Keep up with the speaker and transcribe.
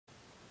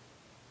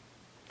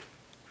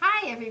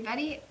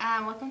everybody,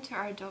 welcome to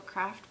our adult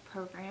craft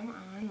program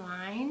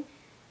online.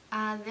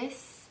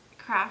 This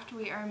craft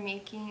we are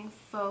making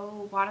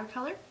faux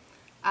watercolor.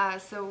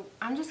 So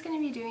I'm just going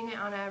to be doing it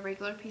on a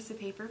regular piece of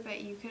paper,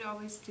 but you could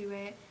always do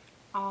it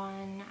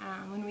on,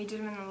 when we did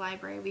them in the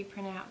library, we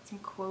printed out some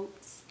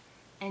quotes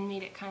and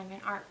made it kind of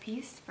an art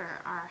piece for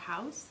our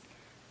house.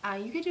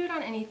 You could do it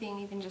on anything,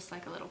 even just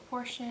like a little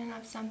portion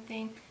of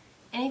something,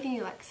 anything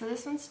you like. So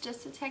this one's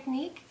just a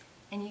technique,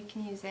 and you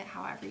can use it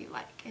however you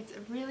like. It's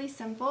really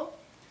simple.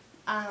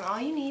 All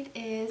you need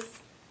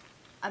is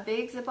a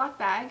big Ziploc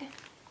bag,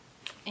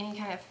 any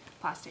kind of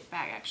plastic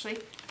bag actually,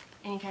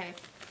 any kind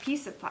of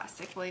piece of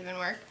plastic will even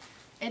work.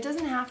 It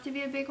doesn't have to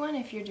be a big one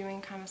if you're doing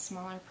kind of a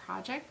smaller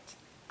project,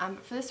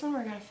 but for this one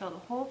we're going to fill the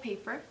whole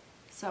paper,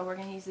 so we're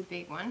going to use a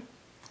big one.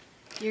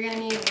 You're going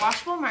to need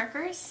washable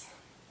markers.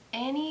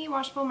 Any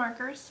washable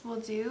markers will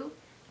do.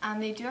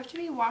 They do have to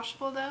be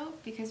washable though,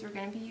 because we're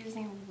going to be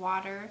using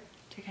water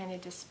to kind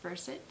of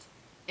disperse it.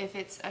 If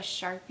it's a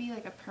Sharpie,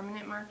 like a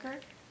permanent marker,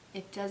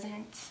 it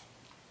doesn't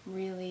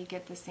really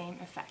get the same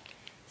effect.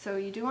 So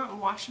you do want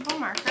washable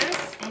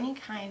markers, any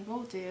kind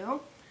will do.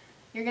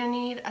 You're going to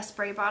need a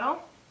spray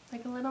bottle,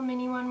 like a little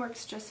mini one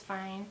works just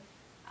fine.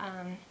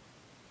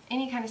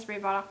 Any kind of spray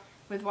bottle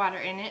with water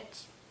in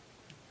it.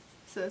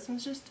 So this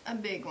one's just a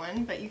big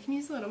one, but you can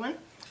use a little one.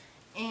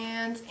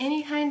 And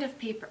any kind of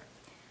paper.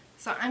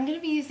 So I'm going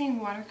to be using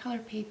watercolor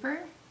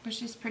paper,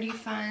 which is pretty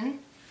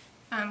fun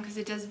because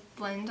it does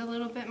blend a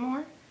little bit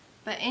more,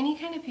 but any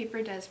kind of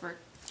paper does work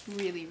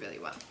really, really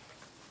well.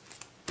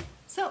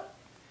 So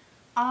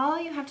all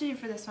you have to do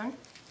for this one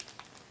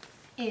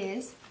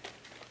is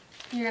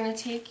you're going to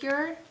take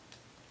your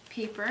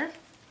paper,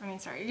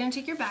 you're going to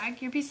take your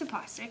bag, your piece of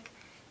plastic.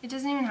 It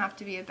doesn't even have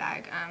to be a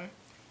bag.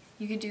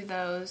 You could do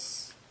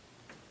those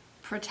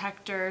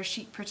protectors,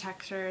 sheet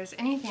protectors,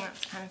 anything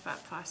that's kind of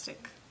that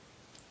plastic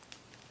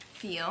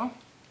feel.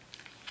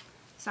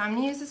 So I'm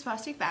going to use this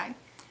plastic bag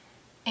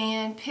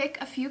and pick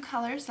a few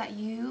colors that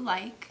you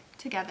like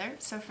together.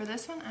 So for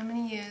this one I'm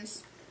going to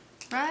use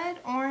red,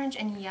 orange,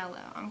 and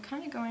yellow. I'm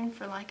kind of going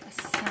for like a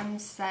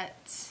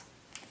sunset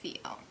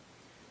feel.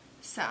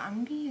 So I'm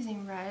going to be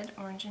using red,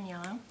 orange, and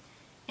yellow.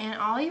 And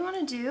all you want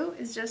to do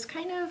is just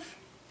kind of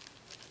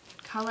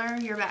color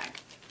your bag.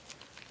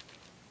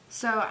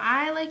 So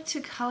I like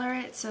to color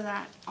it so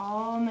that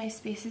all my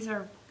spaces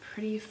are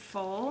pretty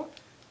full,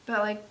 but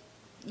like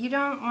you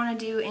don't want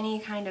to do any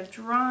kind of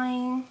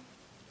drawing,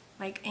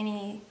 like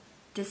any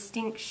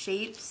distinct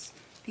shapes,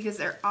 because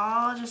they're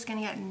all just going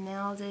to get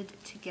melded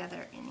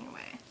together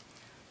anyway.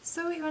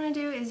 So what you want to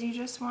do is you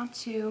just want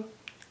to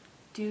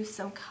do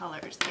some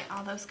colors. Get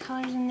all those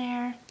colors in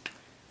there.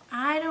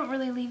 I don't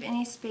really leave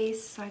any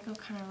space, so I go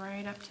kind of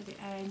right up to the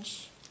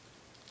edge.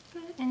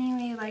 But any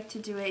way you like to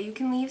do it, you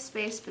can leave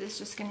space, but it's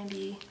just going to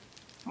be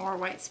more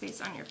white space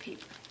on your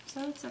paper.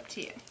 So it's up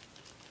to you.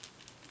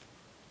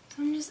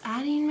 So I'm just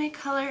adding my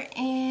color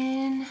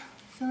in,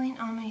 filling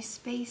all my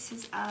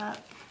spaces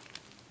up.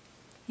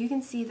 You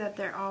can see that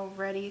they're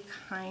already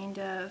kind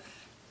of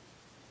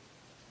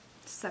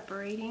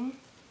separating.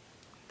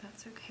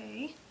 That's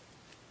okay.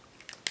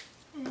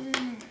 And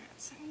add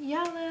some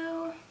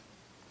yellow.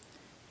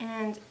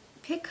 And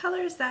pick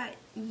colors that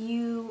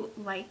you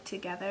like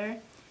together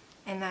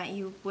and that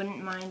you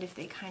wouldn't mind if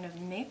they kind of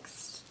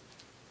mixed,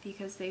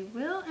 because they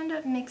will end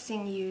up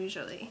mixing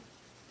usually.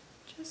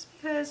 Just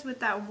because with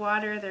that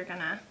water they're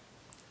gonna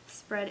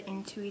spread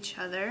into each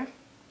other,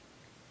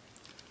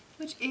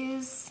 which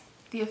is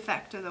the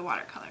effect of the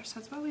watercolor, so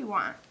that's what we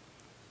want.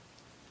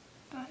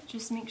 But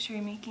just make sure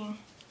you're making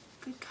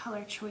good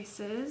color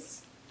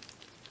choices.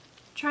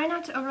 Try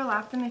not to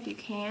overlap them if you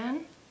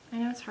can. I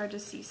know it's hard to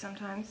see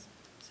sometimes,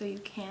 so you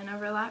can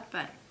overlap,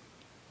 but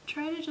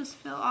try to just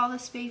fill all the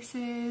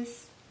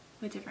spaces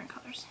with different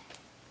colors.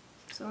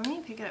 So let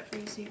me pick it up for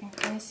you so you can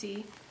kind of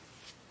see.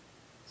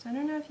 So I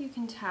don't know if you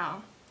can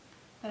tell,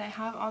 but I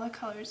have all the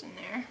colors in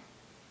there.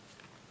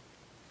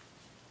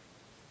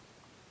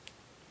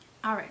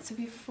 Alright, so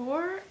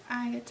before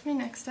I get to my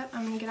next step,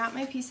 I'm going to get out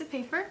my piece of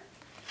paper.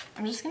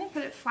 I'm just going to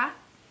put it flat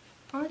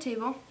on the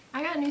table.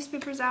 I got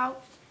newspapers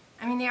out.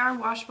 I mean, they are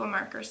washable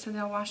markers, so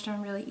they'll wash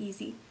down really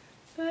easy.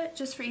 But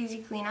just for easy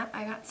cleanup,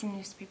 I got some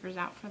newspapers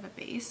out for the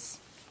base.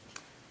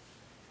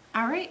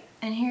 Alright,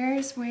 and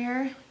here's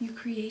where you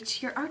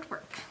create your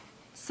artwork.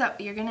 So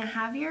you're going to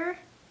have your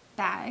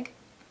bag.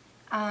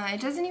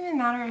 It doesn't even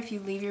matter if you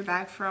leave your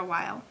bag for a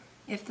while.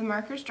 If the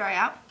markers dry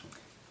out,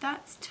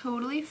 that's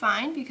totally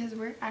fine, because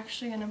we're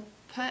actually going to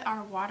put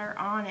our water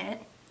on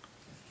it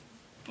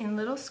in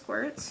little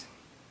squirts,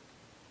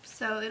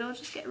 so it'll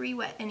just get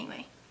re-wet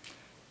anyway.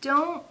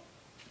 Don't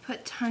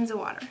put tons of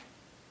water,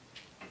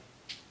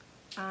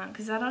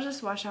 because that'll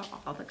just wash out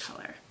all the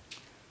color.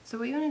 So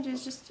what you want to do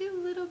is just do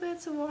little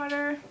bits of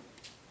water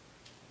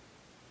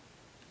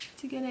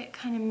to get it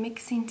kind of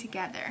mixing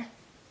together,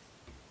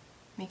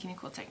 making a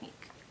cool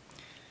technique.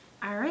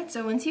 Alright,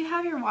 so once you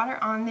have your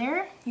water on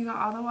there, you got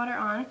all the water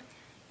on,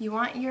 you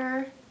want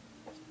your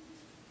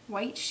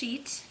white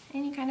sheet,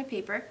 any kind of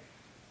paper,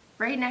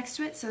 right next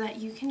to it so that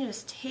you can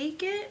just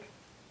take it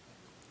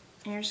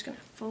and you're just going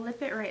to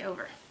flip it right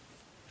over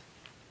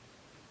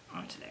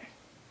onto there.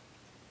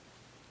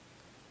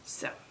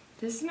 So,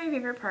 this is my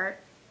favorite part.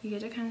 You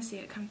get to kind of see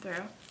it come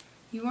through.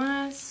 You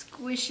want to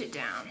squish it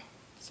down.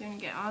 So you can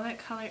get all that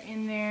color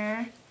in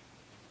there.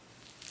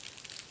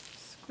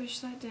 Squish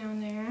that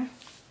down there.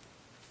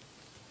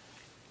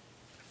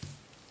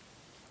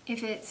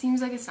 If it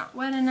seems like it's not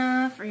wet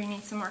enough or you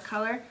need some more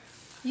color,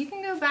 you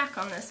can go back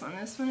on this one.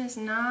 This one is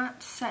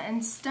not set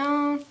in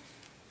stone.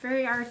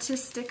 Very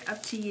artistic,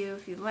 up to you.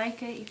 If you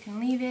like it, you can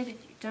leave it.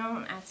 If you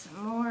don't, add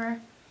some more.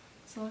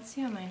 So let's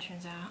see how mine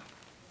turns out.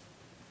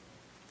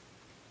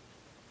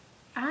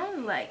 I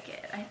like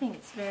it. I think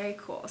it's very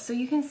cool. So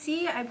you can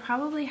see I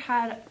probably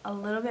had a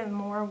little bit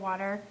more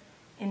water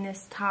in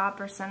this top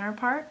or center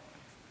part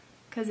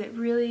because it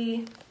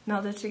really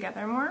melded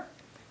together more.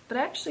 But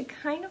I actually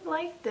kind of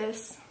like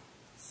this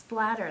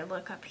splatter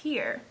look up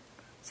here.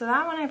 So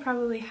that one I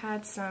probably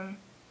had some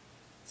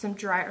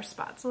drier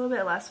spots, a little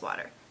bit less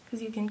water,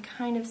 because you can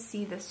kind of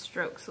see the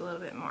strokes a little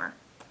bit more.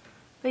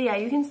 But yeah,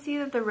 you can see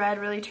that the red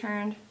really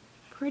turned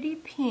pretty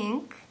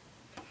pink.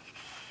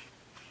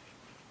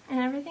 And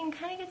everything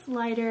kind of gets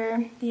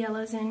lighter. The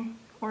yellows and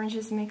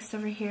oranges mixed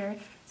over here.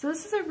 So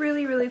this is a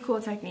really, really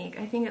cool technique.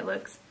 I think it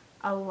looks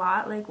a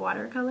lot like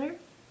watercolor,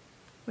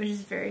 which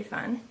is very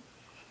fun.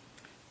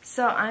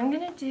 So I'm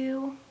going to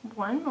do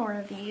one more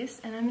of these,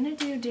 and I'm going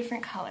to do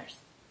different colors.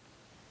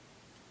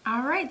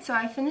 Alright, so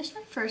I finished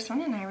my first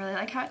one, and I really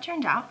like how it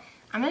turned out.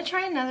 I'm going to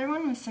try another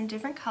one with some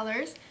different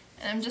colors,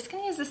 and I'm just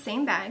going to use the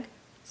same bag.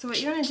 So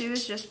what you want to do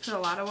is just put a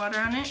lot of water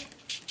on it.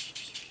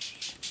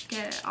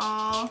 Get it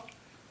all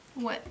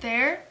wet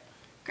there.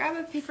 Grab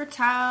a paper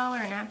towel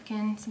or a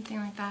napkin, something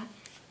like that,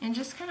 and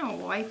just kind of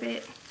wipe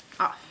it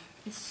off.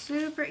 It's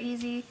super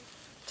easy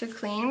to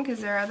clean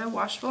because there are the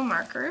washable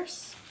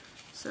markers.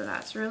 So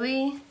that's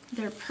really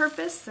their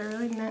purpose. They're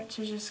really meant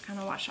to just kind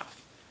of wash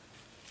off.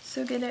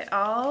 So get it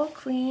all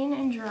clean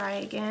and dry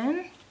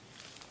again.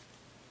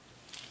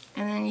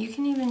 And then you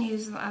can even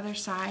use the other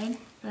side,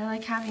 but I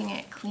like having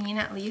it clean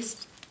at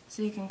least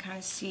so you can kind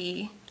of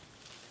see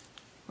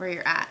where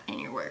you're at in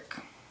your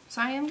work.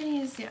 So I am going to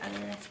use the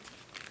other,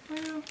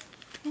 well,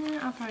 yeah,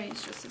 I'll probably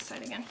use just this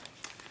side again.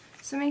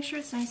 So make sure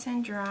it's nice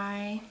and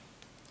dry.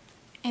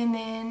 And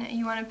then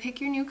you want to pick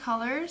your new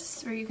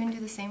colors, or you can do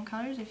the same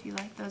colors if you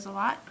like those a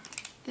lot.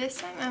 This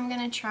time I'm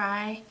going to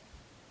try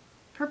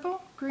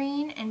purple,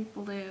 green, and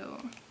blue.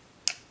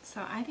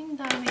 So I think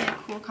that'll be a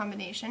cool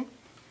combination.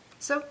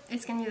 So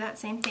it's going to be that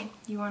same thing.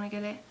 You want to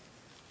get it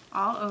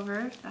all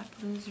over. That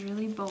blue is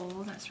really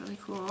bold. That's really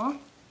cool.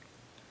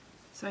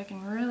 So I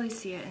can really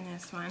see it in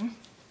this one.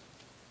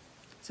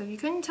 So if you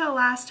couldn't tell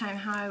last time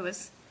how I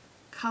was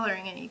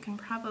coloring it, you can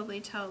probably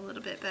tell a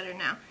little bit better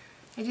now.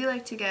 I do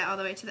like to get all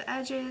the way to the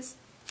edges.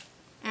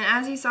 And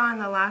as you saw in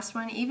the last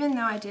one, even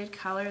though I did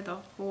color the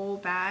whole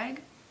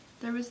bag,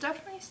 there was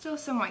definitely still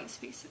some white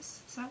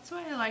spaces. So that's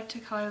why I like to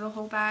color the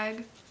whole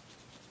bag,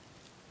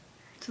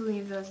 to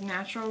leave those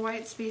natural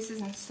white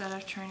spaces instead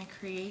of trying to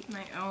create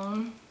my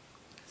own,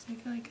 because I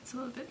feel like it's a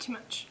little bit too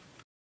much.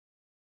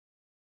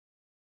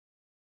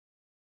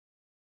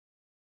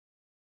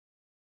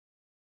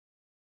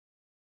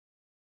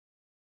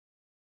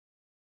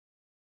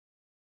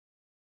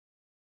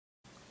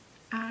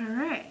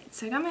 Alright,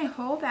 so I got my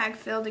whole bag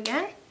filled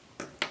again.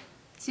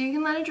 So you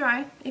can let it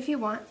dry if you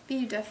want, but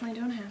you definitely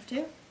don't have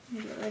to.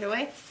 You do it right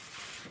away.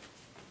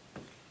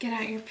 Get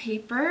out your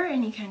paper,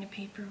 any kind of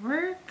paper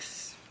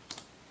works,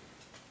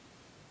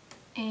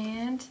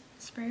 and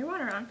spray your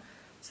water on.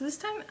 So this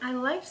time I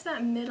liked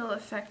that middle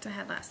effect I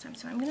had last time,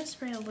 so I'm going to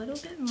spray a little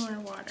bit more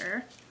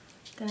water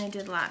than I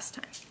did last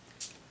time.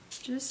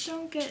 Just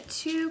don't get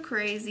too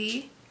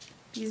crazy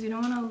because you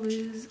don't want to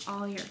lose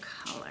all your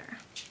color.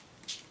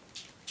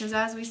 Because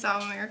as we saw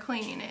when we were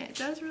cleaning it, it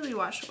does really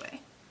wash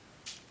away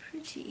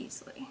pretty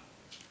easily.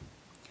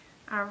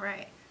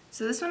 Alright,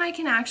 so this one I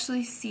can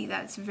actually see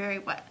that it's very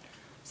wet.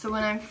 So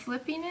when I'm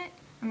flipping it,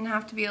 I'm going to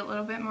have to be a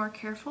little bit more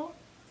careful.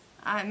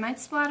 It might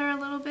splatter a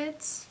little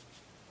bit,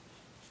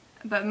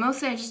 but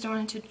mostly I just don't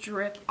want it to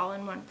drip all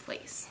in one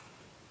place.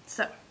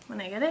 So when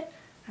I get it,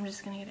 I'm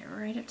just going to get it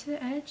right up to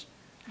the edge.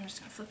 I'm just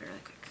going to flip it really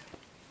quick.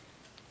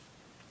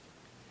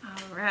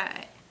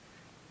 Alright.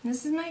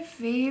 This is my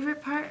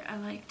favorite part. I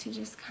like to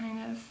just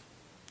kind of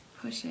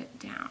push it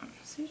down.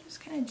 So you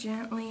just kind of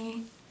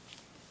gently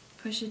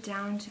push it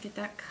down to get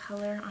that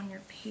color on your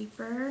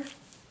paper.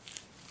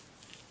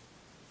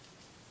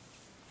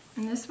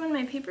 And this one,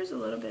 my paper's a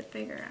little bit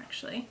bigger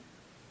actually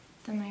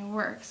than my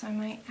work, so I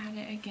might add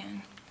it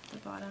again at the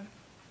bottom.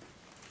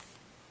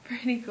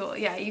 Pretty cool.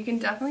 Yeah, you can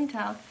definitely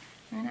tell.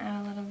 I'm going to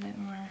add a little bit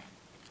more.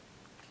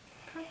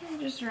 Probably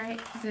just right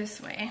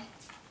this way.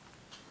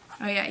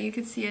 Oh yeah, you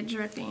could see it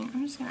dripping.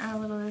 I'm just going to add a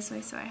little this way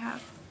so I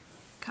have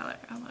color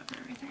all over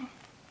everything.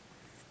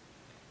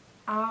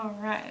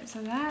 Alright,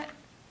 so that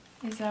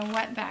is a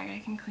wet bag. I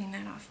can clean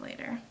that off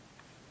later.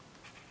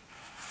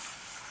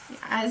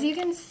 As you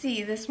can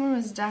see, this one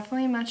was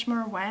definitely much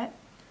more wet,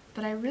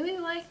 but I really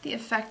like the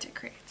effect it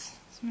creates.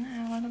 So I'm going to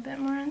add a little bit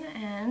more on the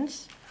end,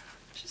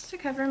 just to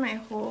cover my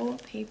whole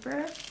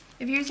paper.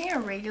 if you're using a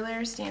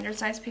regular standard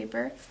size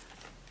paper,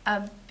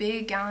 a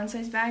big gallon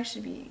size bag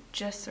should be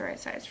just the right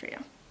size for you.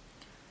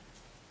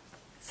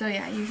 So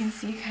yeah, you can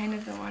see kind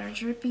of the water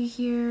drippy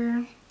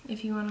here.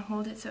 If you want to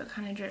hold it so it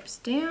kind of drips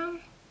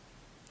down,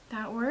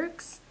 that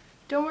works.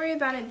 Don't worry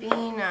about it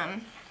being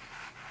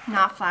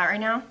not flat right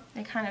now.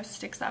 It kind of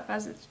sticks up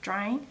as it's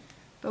drying,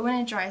 but when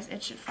it dries,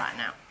 it should flatten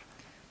out.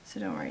 So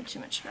don't worry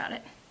too much about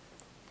it.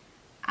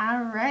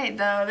 Alright,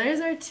 though, there's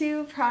our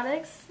two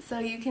products. So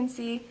you can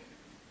see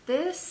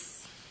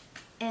this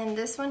and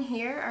this one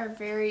here are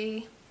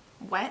very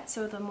wet,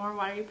 so the more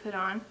water you put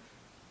on,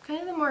 kind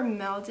of the more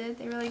melded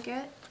they really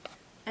get.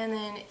 And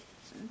then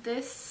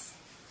this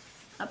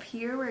up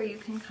here where you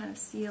can kind of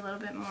see a little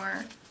bit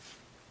more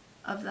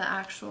of the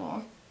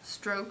actual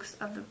strokes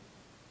of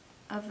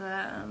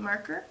the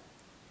marker,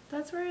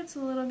 that's where it's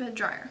a little bit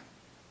drier.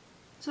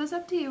 So it's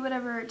up to you,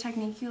 whatever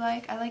technique you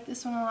like. I like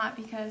this one a lot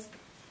because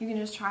you can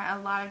just try a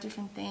lot of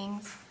different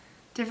things,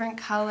 different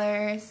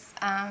colors.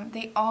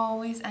 They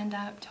always end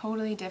up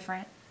totally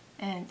different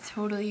and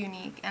totally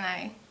unique,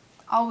 and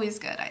always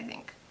good, I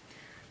think.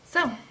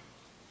 So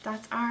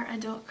that's our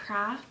adult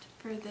craft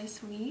for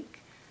this week.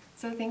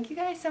 So thank you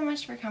guys so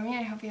much for coming.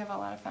 I hope you have a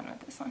lot of fun with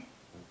this one.